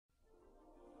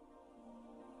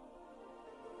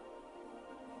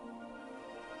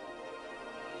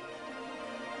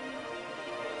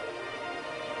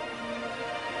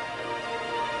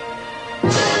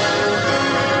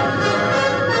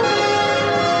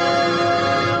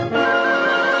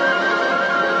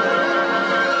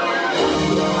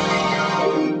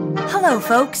Hello,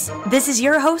 folks. This is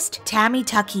your host, Tammy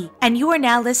Tuckey, and you are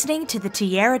now listening to the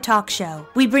Tiara Talk Show.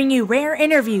 We bring you rare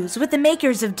interviews with the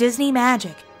makers of Disney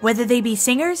magic. Whether they be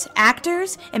singers,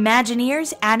 actors,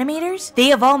 Imagineers, animators, they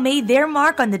have all made their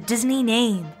mark on the Disney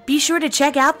name. Be sure to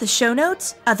check out the show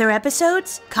notes, other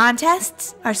episodes,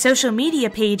 contests, our social media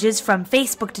pages from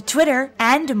Facebook to Twitter,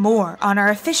 and more on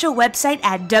our official website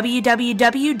at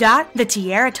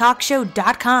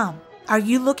www.thetiaratalkshow.com. Are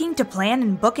you looking to plan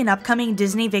and book an upcoming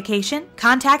Disney vacation?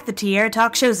 Contact the Tiara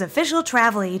Talk Show's official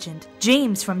travel agent,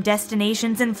 James from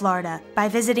Destinations in Florida, by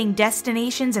visiting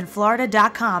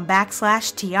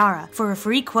destinationsinflorida.com/tiara for a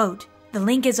free quote. The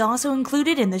link is also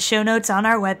included in the show notes on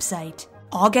our website.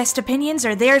 All guest opinions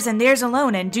are theirs and theirs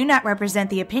alone and do not represent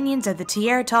the opinions of the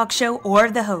Tiara Talk Show or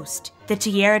the host. The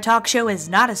Tiara Talk Show is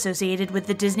not associated with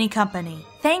the Disney Company.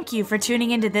 Thank you for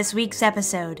tuning into this week's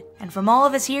episode. And from all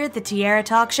of us here at the Tiara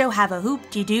Talk Show, have a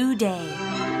hoop-de-doo day.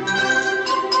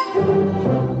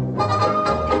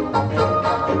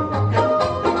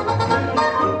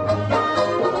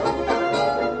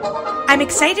 I'm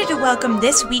excited to welcome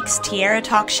this week's Tiara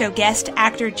Talk Show guest,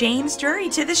 actor James Drury,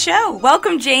 to the show.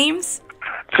 Welcome, James.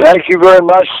 Thank you very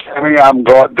much. I'm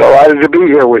delighted to be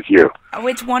here with you. Oh,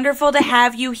 it's wonderful to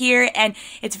have you here, and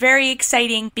it's very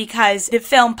exciting because the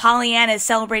film Pollyanna is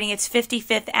celebrating its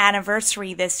 55th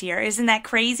anniversary this year. Isn't that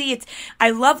crazy? I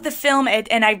love the film,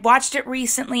 and I watched it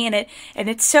recently, and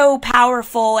it's so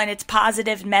powerful, and it's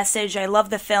positive message. I love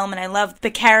the film, and I love the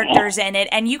characters in it.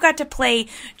 And you got to play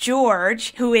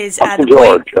George, who is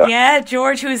George,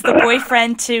 who is the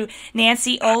boyfriend to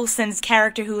Nancy Olson's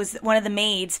character, who is one of the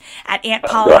maids at Aunt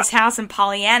Polly's house in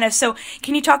Pollyanna. So,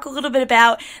 can you talk a little bit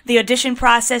about the audition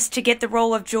process to get the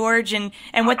role of George and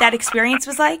what that experience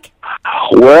was like?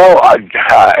 Well, as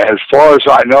far as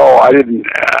I know, I didn't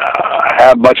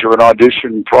have much of an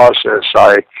audition process.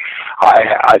 I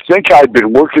think I'd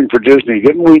been working for Disney.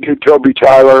 Didn't we do Toby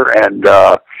Tyler and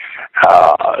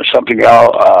something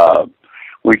else?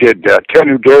 We did Ten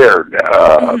Who Dared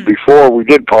before we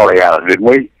did Pollyanna, didn't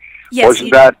we? Yes.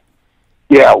 Wasn't that?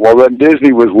 Yeah, well, then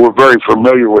Disney were very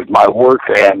familiar with my work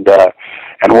and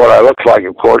what I looked like,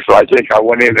 of course. So I think I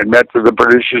went in and met with the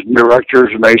producers and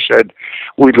directors, and they said,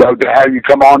 "We'd love to have you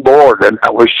come on board." And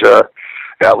that was the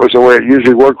way it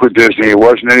usually worked with Disney. It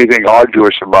wasn't anything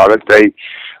arduous about it. They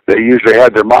usually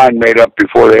had their mind made up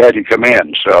before they had you come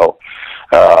in. So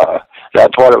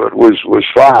that part of it was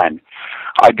fine.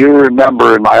 I do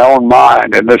remember in my own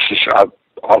mind, and I've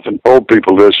often told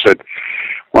people this, that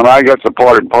when I got the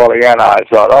part in Pollyanna, I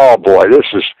thought, "Oh boy,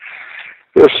 this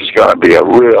is going to be a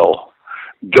real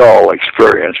dull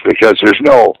experience because there's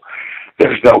no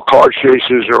car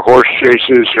chases or horse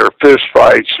chases or fist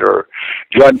fights or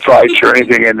gun fights or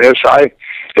anything in this.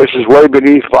 This is way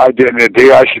beneath my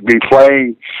dignity. I should be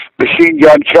playing Machine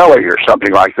Gun Kelly or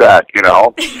something like that, you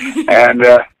know." And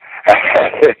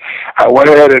I went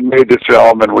ahead and made the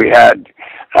film, and we had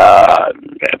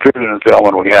appeared in the film,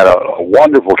 and we had a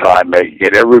wonderful time making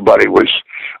it. Everybody was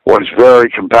very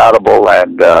compatible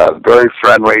and very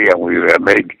friendly, and we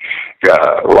made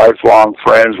lifelong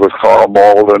friends with Carl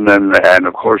Malden and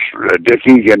of course Richard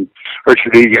Egan,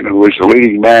 who was the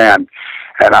leading man.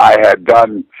 And I had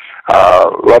done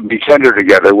Love Me Tender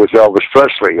together with Elvis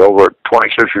Presley over at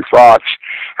 20th Century Fox,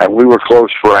 and we were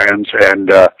close friends. And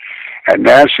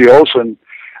Nancy Olson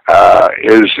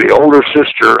is the older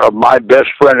sister of my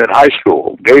best friend in high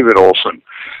school, David Olson.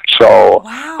 So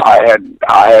wow.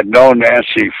 I had known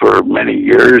Nancy for many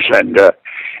years, and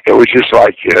it was just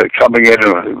like coming in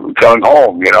and coming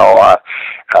home. You know,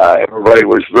 everybody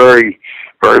was very,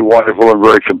 very wonderful and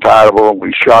very compatible. And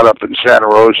we shot up in Santa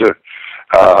Rosa,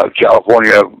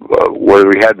 California, where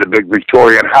we had the big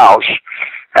Victorian house,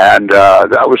 and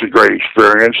that was a great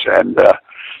experience. And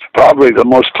probably the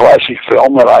most classic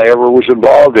film that I ever was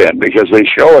involved in, because they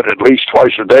show it at least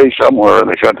twice a day somewhere in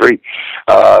the country,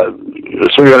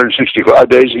 365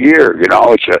 days a year. You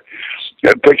know,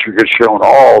 that picture gets shown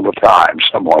all the time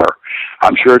somewhere.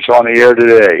 I'm sure it's on the air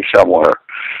today somewhere.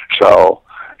 So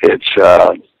it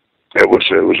was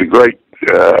a great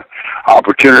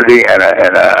opportunity and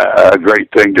a great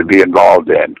thing to be involved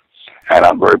in, and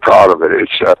I'm very proud of it.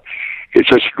 It's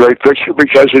just a great picture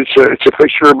because it's a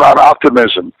picture about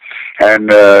optimism, and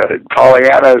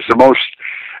Pollyanna is the most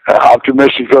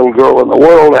optimistic little girl in the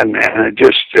world, and it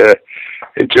just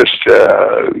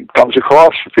comes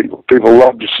across for people. People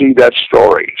love to see that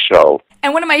story. So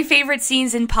And one of my favorite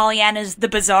scenes in Pollyanna is the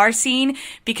bazaar scene,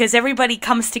 because everybody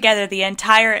comes together, the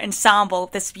entire ensemble,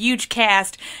 this huge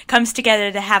cast, comes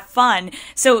together to have fun.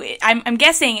 So I'm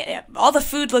guessing all the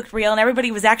food looked real and everybody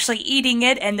was actually eating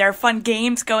it, and there are fun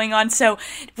games going on. So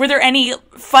were there any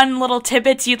fun little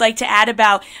tidbits you'd like to add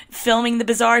about filming the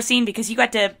bazaar scene? Because you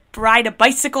got to ride a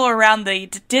bicycle around the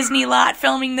Disney lot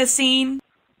filming the scene.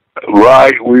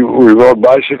 Right. We rode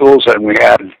bicycles, and we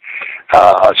had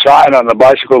a sign on the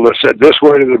bicycle that said "This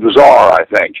way to the bazaar," I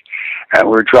think, and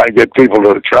we were trying to get people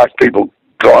to attract people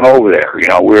going over there. You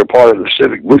know, we were part of the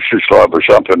Civic Boosters Club or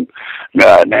something.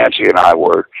 Nancy and I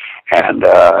were, and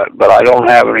but I don't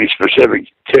have any specific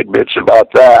tidbits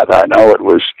about that. I know it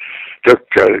took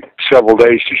several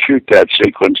days to shoot that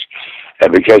sequence,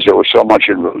 and because there was so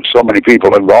many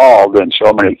people involved, and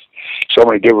so many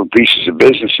different pieces of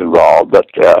business involved, but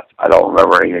I don't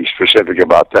remember anything specific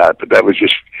about that. But that was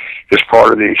just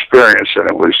part of the experience, and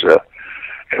it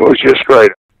was just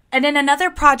great. And then another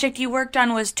project you worked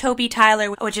on was Toby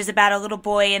Tyler, which is about a little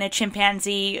boy and a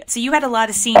chimpanzee. So you had a lot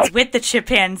of scenes with the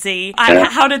chimpanzee.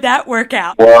 How did that work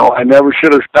out? Well, I never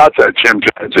should have shot that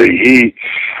chimpanzee.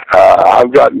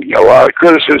 I've gotten a lot of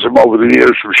criticism over the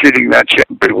years for shooting that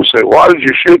chimp. People say, "Why did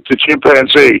you shoot the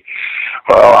chimpanzee?"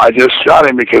 Well, I just shot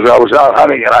him because I was out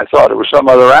hunting and I thought it was some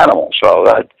other animal. So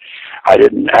that I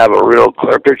didn't have a real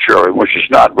clear picture of him, which is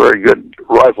not very good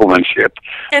riflemanship.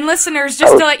 And listeners,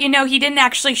 just to let you know, he didn't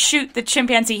actually shoot the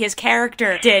chimpanzee. His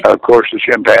character did. Of course, the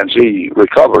chimpanzee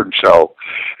recovered, so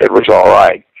it was all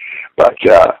right. But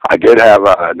I did have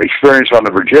an experience on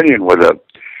the Virginian with a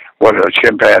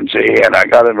chimpanzee, and I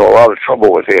got into a lot of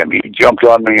trouble with him. He jumped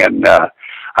on me and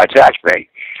attacked me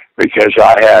because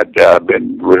I had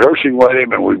been rehearsing with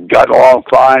him, and we'd gotten along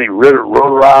fine. He rode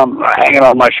around hanging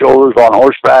on my shoulders on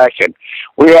horseback, and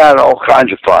we had all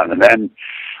kinds of fun. And then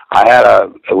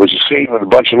it was a scene with a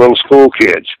bunch of little school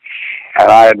kids,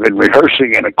 and I had been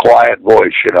rehearsing in a quiet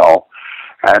voice, you know.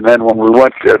 And then when we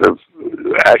went to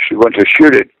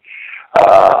shoot it,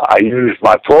 I used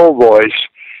my full voice,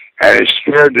 and it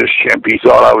scared this chimp. He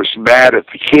thought I was mad at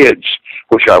the kids,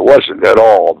 which I wasn't at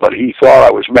all, but he thought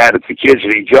I was mad at the kids,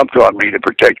 and he jumped on me to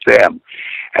protect them.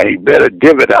 And he bit a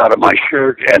divot out of my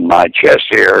shirt and my chest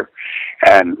hair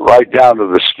and right down to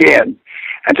the skin,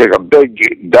 and took a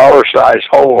big dollar-sized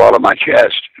hole out of my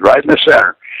chest, right in the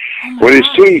center, with his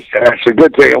teeth. And it's a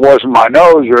good thing it wasn't my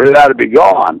nose, or it had to be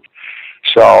gone.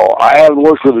 So I haven't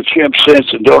worked with a chimp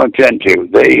since, and don't intend to.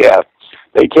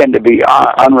 They tend to be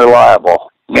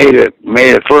unreliable. Made a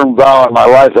firm vow in my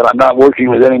life that I'm not working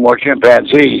with any more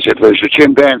chimpanzees. If there's a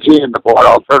chimpanzee in the part,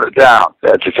 I'll turn it down.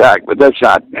 That's a fact, but has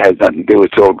nothing to do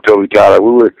with Toby Tyler.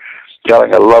 We were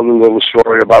telling a lovely little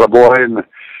story about a boy and the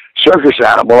circus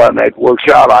animal, and it works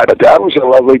out. But that was a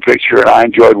lovely picture, and I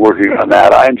enjoyed working on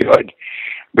that.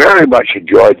 Very much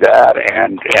enjoyed that,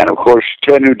 and of course,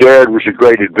 10 Who Dared was a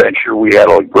great adventure. We had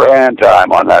a grand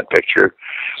time on that picture.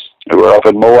 We were up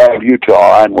in Moab,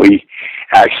 Utah, and we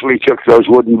actually took those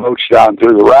wooden boats down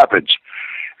through the rapids.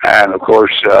 And of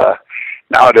course,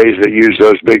 nowadays they use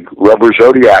those big rubber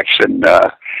Zodiacs and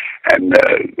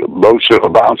boats that will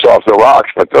bounce off the rocks,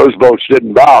 but those boats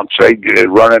didn't bounce. They'd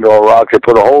run into a rock and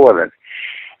put a hole in it.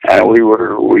 And we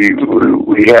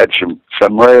had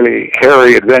some really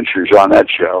hairy adventures on that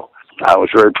show. I was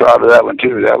very proud of that one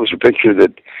too. That was a picture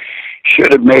that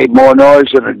should have made more noise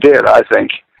than it did, I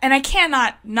think. And I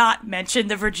cannot not mention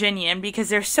the Virginian, because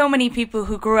there's so many people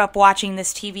who grew up watching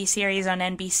this TV series on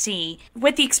NBC.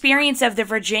 With the experience of the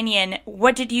Virginian,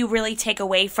 what did you really take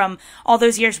away from all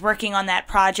those years working on that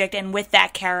project and with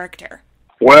that character?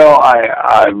 Well,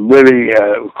 I really,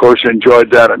 of course,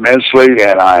 enjoyed that immensely,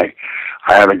 and I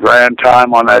had a grand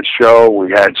time on that show.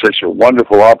 We had such a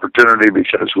wonderful opportunity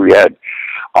because we had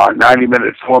our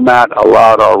 90-minute format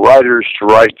allowed our writers to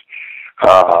write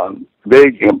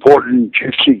big, important,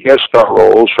 juicy guest star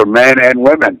roles for men and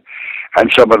women,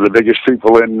 and some of the biggest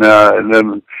people in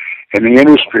the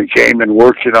industry came and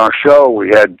worked in our show. We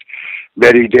had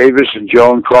Betty Davis and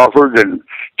Joan Crawford and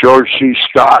George C.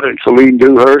 Scott and Colleen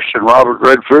Dewhurst and Robert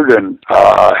Redford and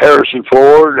Harrison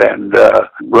Ford and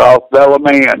Ralph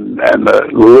Bellamy, and the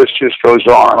list just goes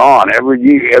on and on. Every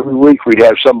week we'd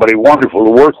have somebody wonderful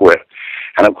to work with,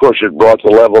 and of course it brought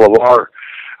the level of our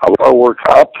work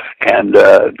up, and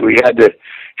we had to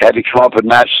come up and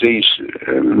match these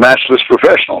matchless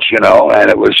professionals, you know, and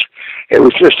it was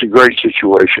just a great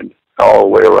situation all the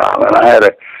way around. And I had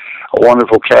a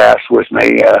wonderful cast with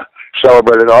me.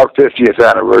 Celebrated our 50th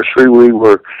anniversary. We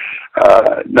were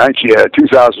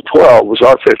 2012 was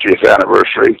our 50th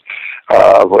anniversary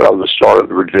well, the start of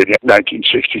the Virginia,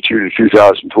 1962 to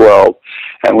 2012,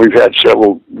 and we've had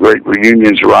several great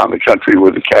reunions around the country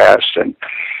with the cast. And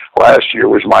last year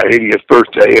was my 80th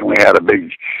birthday, and we had a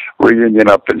big reunion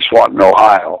up in Swanton,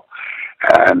 Ohio.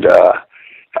 And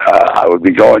I would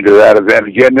be going to that event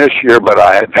again this year, but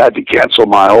I have had to cancel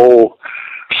my whole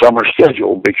summer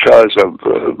schedule because of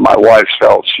my wife's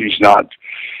health. She's not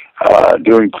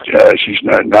she's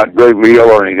not greatly ill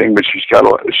or anything, but she's got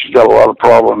a lot of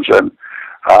problems, and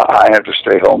I have to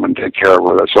stay home and take care of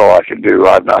her. That's all I can do.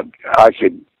 I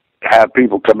could have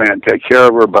people come in and take care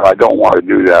of her, but I don't want to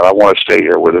do that. I want to stay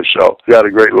here with her. So we got a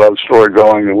great love story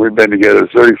going, and we've been together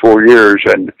 34 years,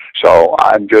 and so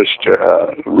I'm just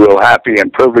real happy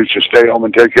and privileged to stay home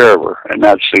and take care of her. And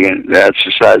that's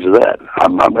the size of that.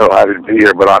 I'm real happy to be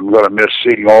here, but I'm going to miss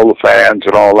seeing all the fans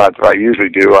and all that I usually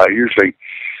do. I usually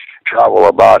travel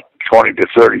about 20 to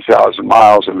 30,000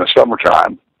 miles in the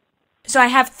summertime. So I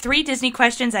have 3 Disney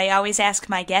questions I always ask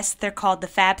my guests. They're called the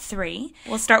Fab 3.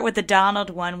 We'll start with the Donald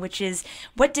one, which is,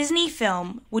 what Disney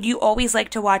film would you always like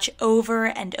to watch over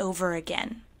and over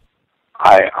again?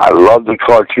 I loved the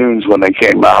cartoons when they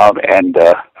came out, and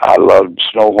I loved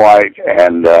Snow White,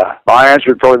 and my answer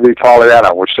would probably be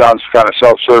Pollyanna, which sounds kind of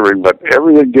self-serving, but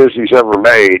everything Disney's ever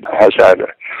made has had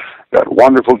that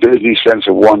wonderful Disney sense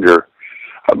of wonder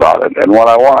about it. And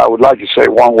I would like to say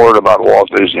one word about Walt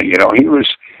Disney. You know,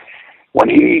 when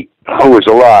he was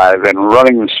alive and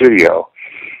running the studio,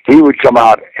 he would come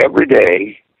out every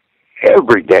day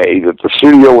that the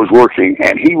studio was working,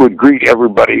 and he would greet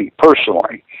everybody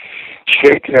personally,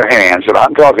 shake their hands, and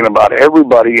I'm talking about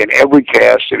everybody in every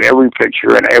cast, in every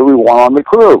picture, and everyone on the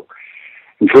crew,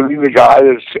 including the guy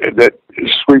that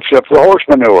sweeps up the horse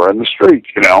manure in the street.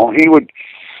 You know,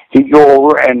 he'd go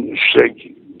over and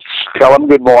tell them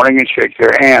good morning and shake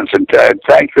their hands and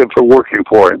thank them for working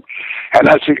for him. And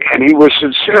he was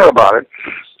sincere about it,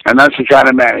 and that's the kind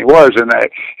of man he was. And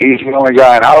he's the only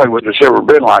guy in Hollywood that's ever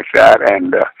been like that.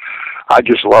 And I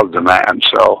just love the man.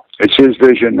 So it's his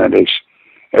vision that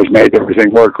has made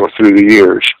everything work through the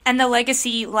years. And the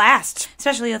legacy lasts,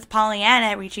 especially with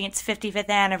Pollyanna reaching its 55th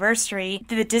anniversary.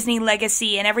 The Disney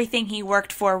legacy and everything he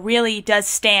worked for really does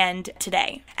stand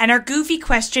today. And our goofy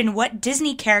question, what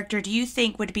Disney character do you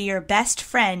think would be your best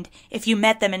friend if you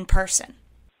met them in person?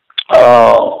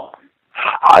 Oh,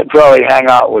 I'd probably hang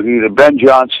out with either Ben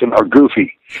Johnson or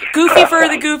Goofy. Goofy for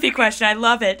the goofy question. I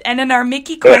love it. And in our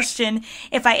Mickey question,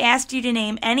 if I asked you to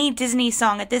name any Disney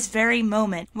song at this very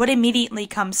moment, what immediately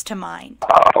comes to mind?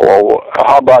 Well,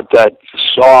 how about that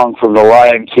song from The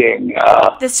Lion King?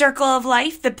 The Circle of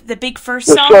Life, the big first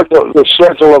song? The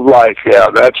Circle of Life, yeah.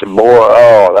 That's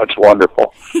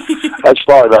wonderful. That's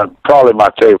probably my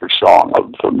favorite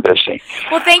song from Disney.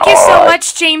 Well, thank you so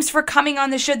much, James, for coming on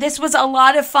the show. This was a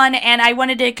lot of fun, and I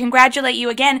wanted to congratulate you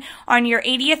again on your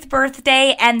 80th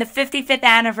birthday and the 55th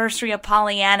anniversary of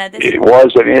Pollyanna. It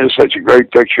was and is such a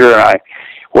great picture, and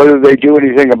whether they do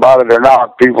anything about it or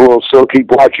not, people will still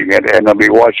keep watching it, and they'll be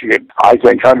watching it, I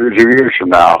think, hundreds of years from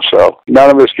now. So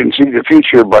none of us can see the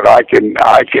future, but I can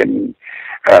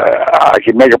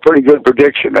make a pretty good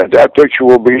prediction that picture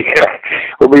will be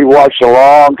watched a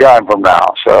long time from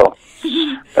now. So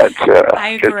that's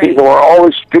I agree. People are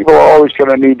always going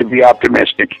to need to be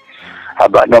optimistic.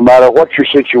 But no matter what your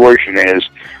situation is,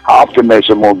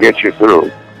 optimism will get you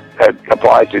through. That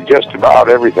applies to just about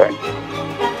everything.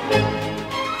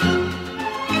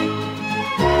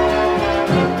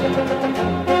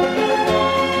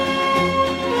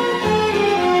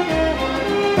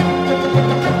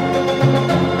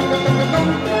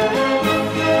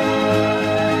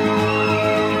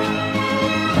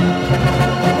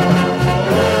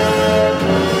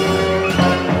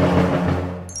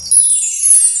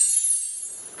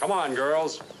 Come on,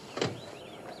 girls.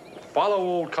 Follow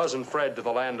old Cousin Fred to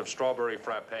the land of strawberry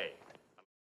frappe.